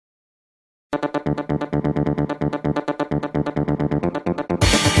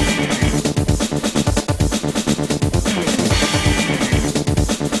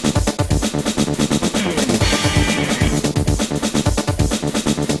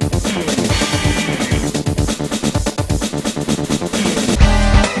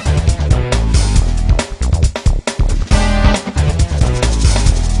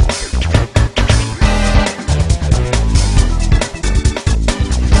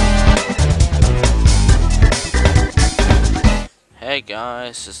Hey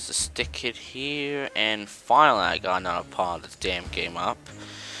guys, it's TheStickKid here, and finally I got another part of the damn game up.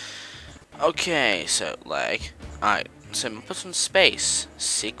 Okay, so alright, so Muppet in Space,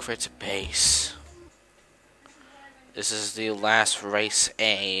 Secret Base. This is the last race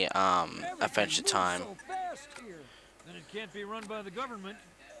A, Adventure Time. So fast here. Then it can't be run by the government.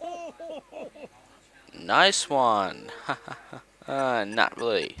 Nice one! Not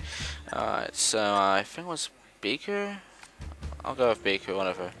really. Alright, so I think it was Beaker? I'll go with Beaker,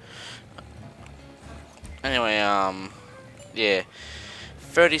 whatever. Anyway, yeah.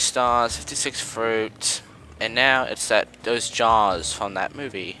 30 stars, 56 fruit, and now it's those jars from that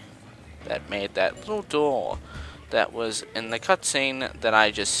movie that made that little door that was in the cutscene that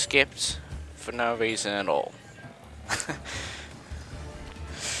I just skipped for no reason at all.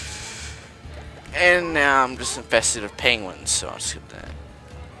 And now I'm just infested with penguins, so I'll skip that.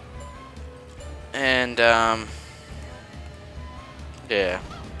 And yeah,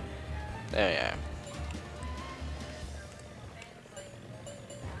 there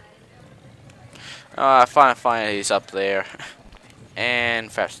we are. Finally he's up there. And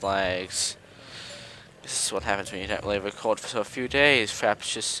Fraps legs. This is what happens when you don't really record for a few days.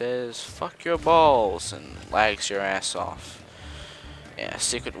 Fraps just says, fuck your balls, and lags your ass off. Yeah,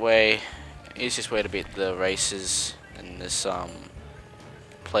 secret way, easiest way to beat the races in this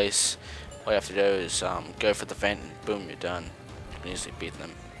place. All you have to do is go for the vent and boom, you're done. You can easily beat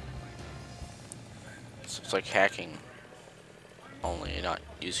them. So it's like hacking, only you're not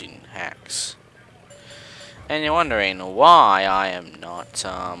using hacks. And you're wondering why I am not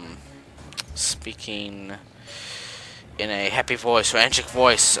speaking in a happy voice or angelic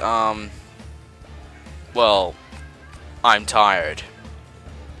voice. Well, I'm tired.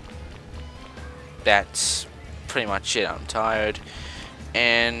 That's pretty much it. I'm tired,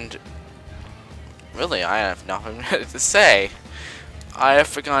 and really, I have nothing to say. I have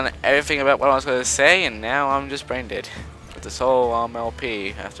forgotten everything about what I was going to say, and now I'm just brain dead with this whole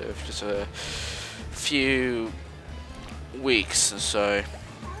LP after just a few weeks or so.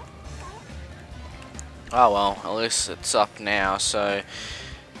 Oh well, at least it's up now, so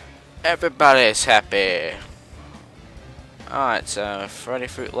everybody's happy. Alright, so 30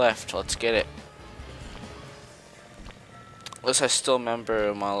 fruit left, let's get it. At least I still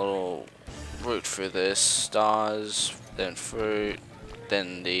remember my little route through this. Stars, then fruit,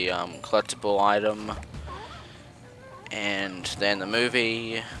 then the collectible item, and then the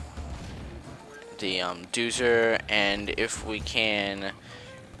movie, the doozer, and if we can,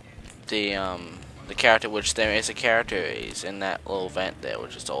 the character, which there is a character, is in that little vent there,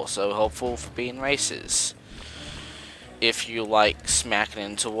 which is also helpful for being races. If you like smacking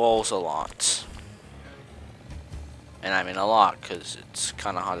into walls a lot. And I mean a lot, because it's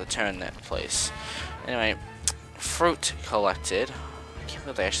kind of hard to turn that place. Anyway, fruit collected. I can't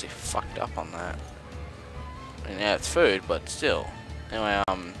believe they actually fucked up on that. I mean, yeah, it's food, but still. Anyway,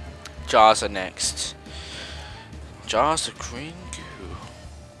 jars are next. Jars of green goo.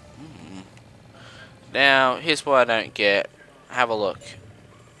 Now, here's what I don't get. Have a look.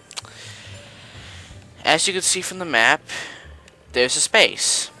 As you can see from the map, there's a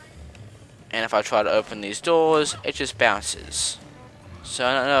space. And if I try to open these doors, it just bounces. So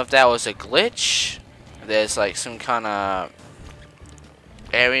I don't know if that was a glitch. There's like some kind of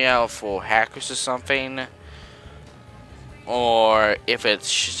area for hackers or something. Or if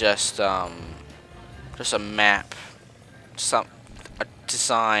it's just a map, a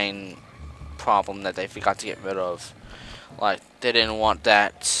design problem that they forgot to get rid of. Like, they didn't want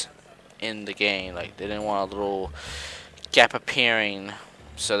that in the game. Like, they didn't want a little gap appearing.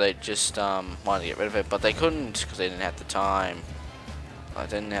 So they just wanted to get rid of it, but they couldn't because they didn't have the time. They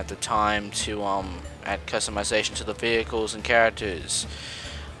didn't have the time to add customization to the vehicles and characters.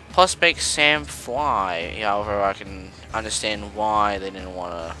 Plus, make Sam fly. However, I can understand why they didn't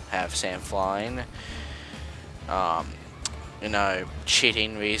want to have Sam flying. You know,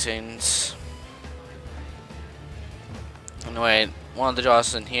 cheating reasons. Anyway, one of the jars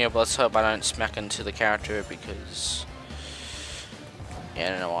is in here, but let's hope I don't smack into the character because. Yeah, I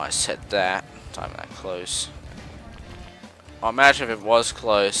don't know why I said that. It's not that close. Well, imagine if it was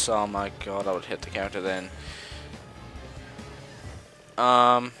close. Oh my god, I would hit the character then.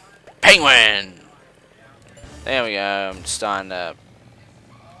 Penguin! There we go. I'm starting to.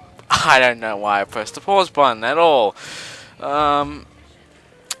 I don't know why I pressed the pause button at all.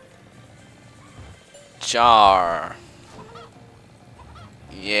 Jar.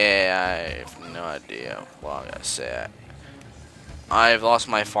 Yeah, I have no idea what I'm gonna say. I've lost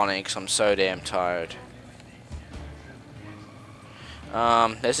my phonics, I'm so damn tired.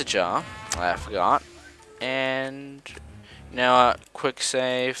 There's a jar, I forgot. And Now, quick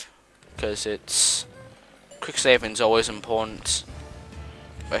save, because quick saving is always important.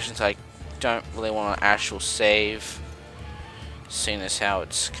 Especially since I don't really want an actual save, seeing as how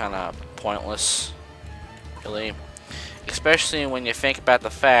it's kind of pointless, really. Especially when you think about the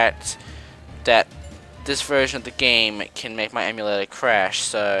fact that this version of the game can make my emulator crash,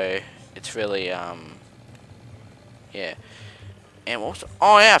 so it's really, yeah. And what was,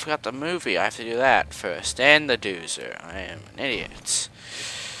 oh yeah, I forgot the movie. I have to do that first. And the doozer. I am an idiot.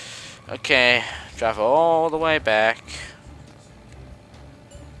 Okay, drive all the way back.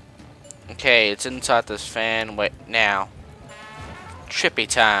 Okay, it's inside this fan. Wait, now. Trippy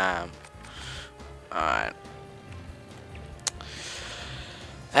time. Alright.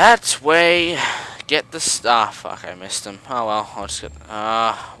 That's way. Get the stuff. Fuck, I missed him. Oh well, I'll just get.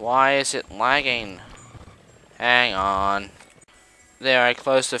 Why is it lagging? Hang on. There, I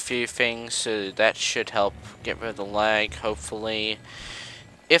closed a few things, so that should help get rid of the lag, hopefully.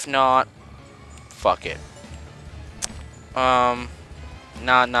 If not, fuck it.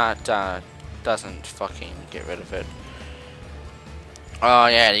 Doesn't fucking get rid of it. Oh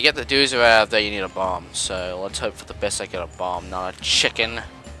yeah, to get the doozer out of there, you need a bomb. So let's hope for the best I get a bomb, not a chicken.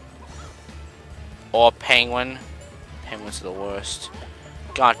 Or a penguin. Penguins are the worst.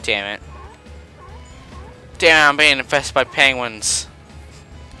 God damn it. Damn, I'm being infested by penguins.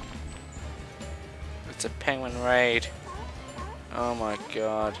 It's a penguin raid. Oh my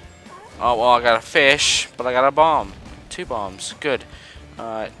god. Oh well, I got a fish, but I got a bomb. 2 bombs. Good.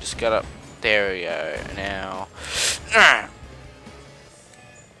 Alright, just gotta. There we go. Now.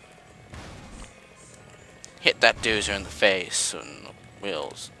 Hit that doozer in the face and the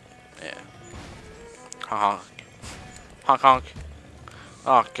wheels. Yeah. Honk. Honk honk.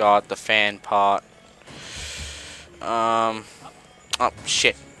 Oh god, the fan part. Oh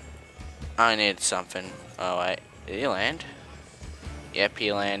shit. I need something. Oh wait, did he land? Yep,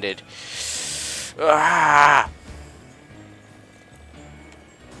 he landed. Ah!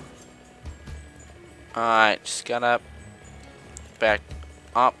 Alright, just gotta back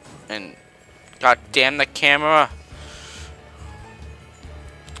up and god damn the camera.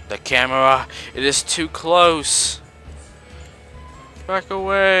 The camera, it is too close. Back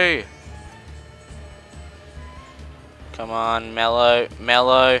away. Come on, mellow,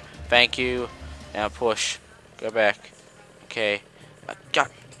 mellow. Thank you. Now push. Go back. Okay.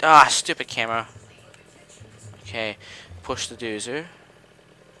 God. Stupid camera. Okay. Push the doozer.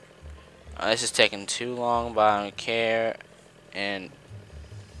 This is taking too long, but I don't care. And.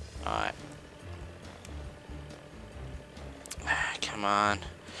 Alright. Come on.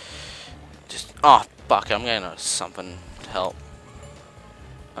 Just. Oh, fuck. I'm gonna something to help.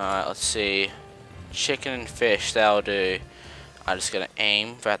 Alright, let's see. Chicken and fish, that'll do. I'm just gonna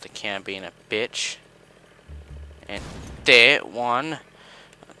aim without the camera being a bitch. And there, 1.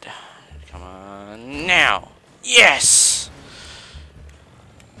 Come on, now! Yes!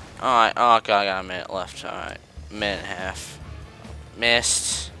 Alright, oh god, I got a minute left. Alright, minute and a half.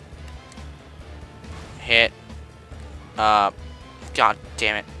 Missed. Hit. God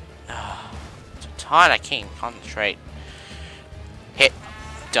damn it. I'm so tired, I can't even concentrate. Hit.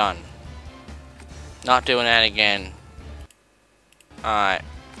 Done. Not doing that again. Alright.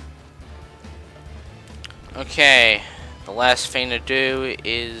 Okay. The last thing to do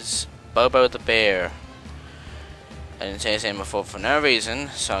is Bobo the Bear. I didn't say his name before for no reason,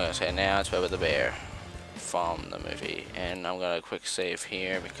 so I'm gonna say it now. It's Bobo the Bear from the movie. And I'm gonna quick save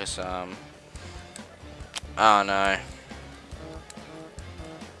here because oh no.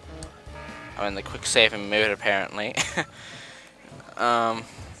 I'm in the quick saving mood apparently.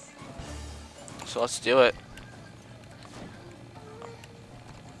 So let's do it.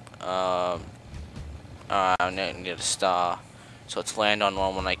 I need a star. So let's land on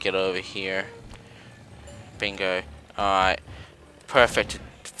one when I get over here. Bingo. Alright. Perfect.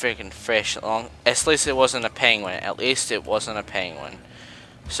 Freaking fish. At least it wasn't a penguin. At least it wasn't a penguin.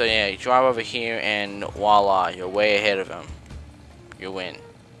 So yeah, you drive over here and voila, you're way ahead of him. You win.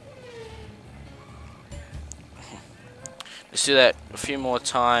 Just do that a few more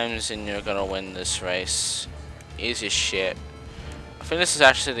times and you're gonna win this race. Easy as shit. I think this is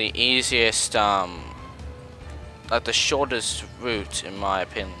actually the easiest, like the shortest route in my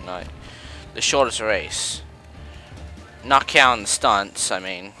opinion, like the shortest race. Not counting the stunts, I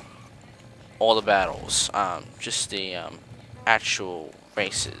mean, all the battles, just the actual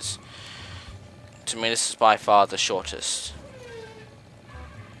races. To me this is by far the shortest.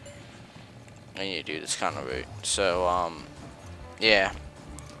 And you do this kind of route. So, yeah.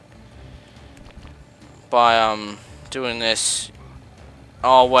 By, doing this...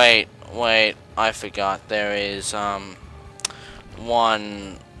 Oh, wait, I forgot. There is,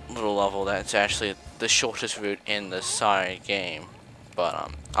 one little level that's actually the shortest route in the entire game.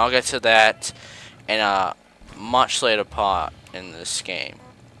 But I'll get to that in a much later part in this game.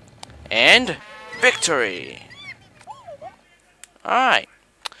 And victory! Alright.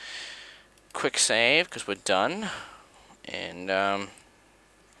 Quick save, because we're done. And,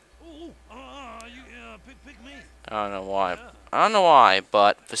 Pick me. I don't know why. I don't know why,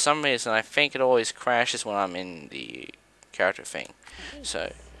 but for some reason I think it always crashes when I'm in the character thing.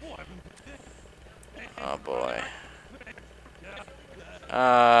 So, oh boy.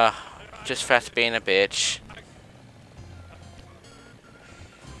 Just fast being a bitch.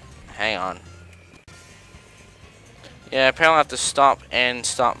 Hang on. Yeah, apparently I have to stop and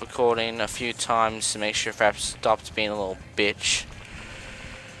start recording a few times to make sure Frap stops being a little bitch.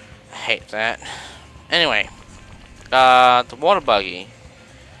 I hate that. Anyway, the water buggy.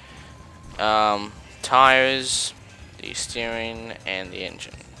 Tires, the steering, and the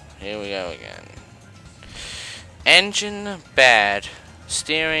engine. Here we go again. Engine, bad.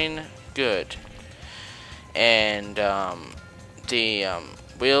 Steering, good. And, the,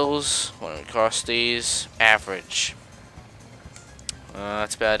 wheels, when we cross these, average.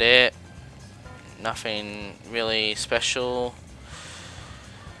 That's about it. Nothing really special.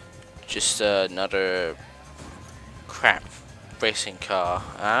 Just another crap racing car.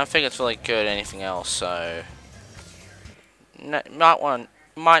 I don't think it's really good at anything else, so might not want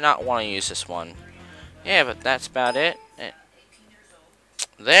to use this one. Yeah, but that's about it.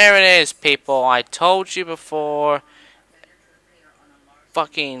 There it is, people. I told you before.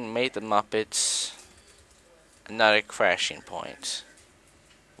 Fucking made the Muppets another crashing point.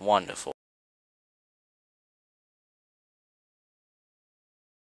 Wonderful.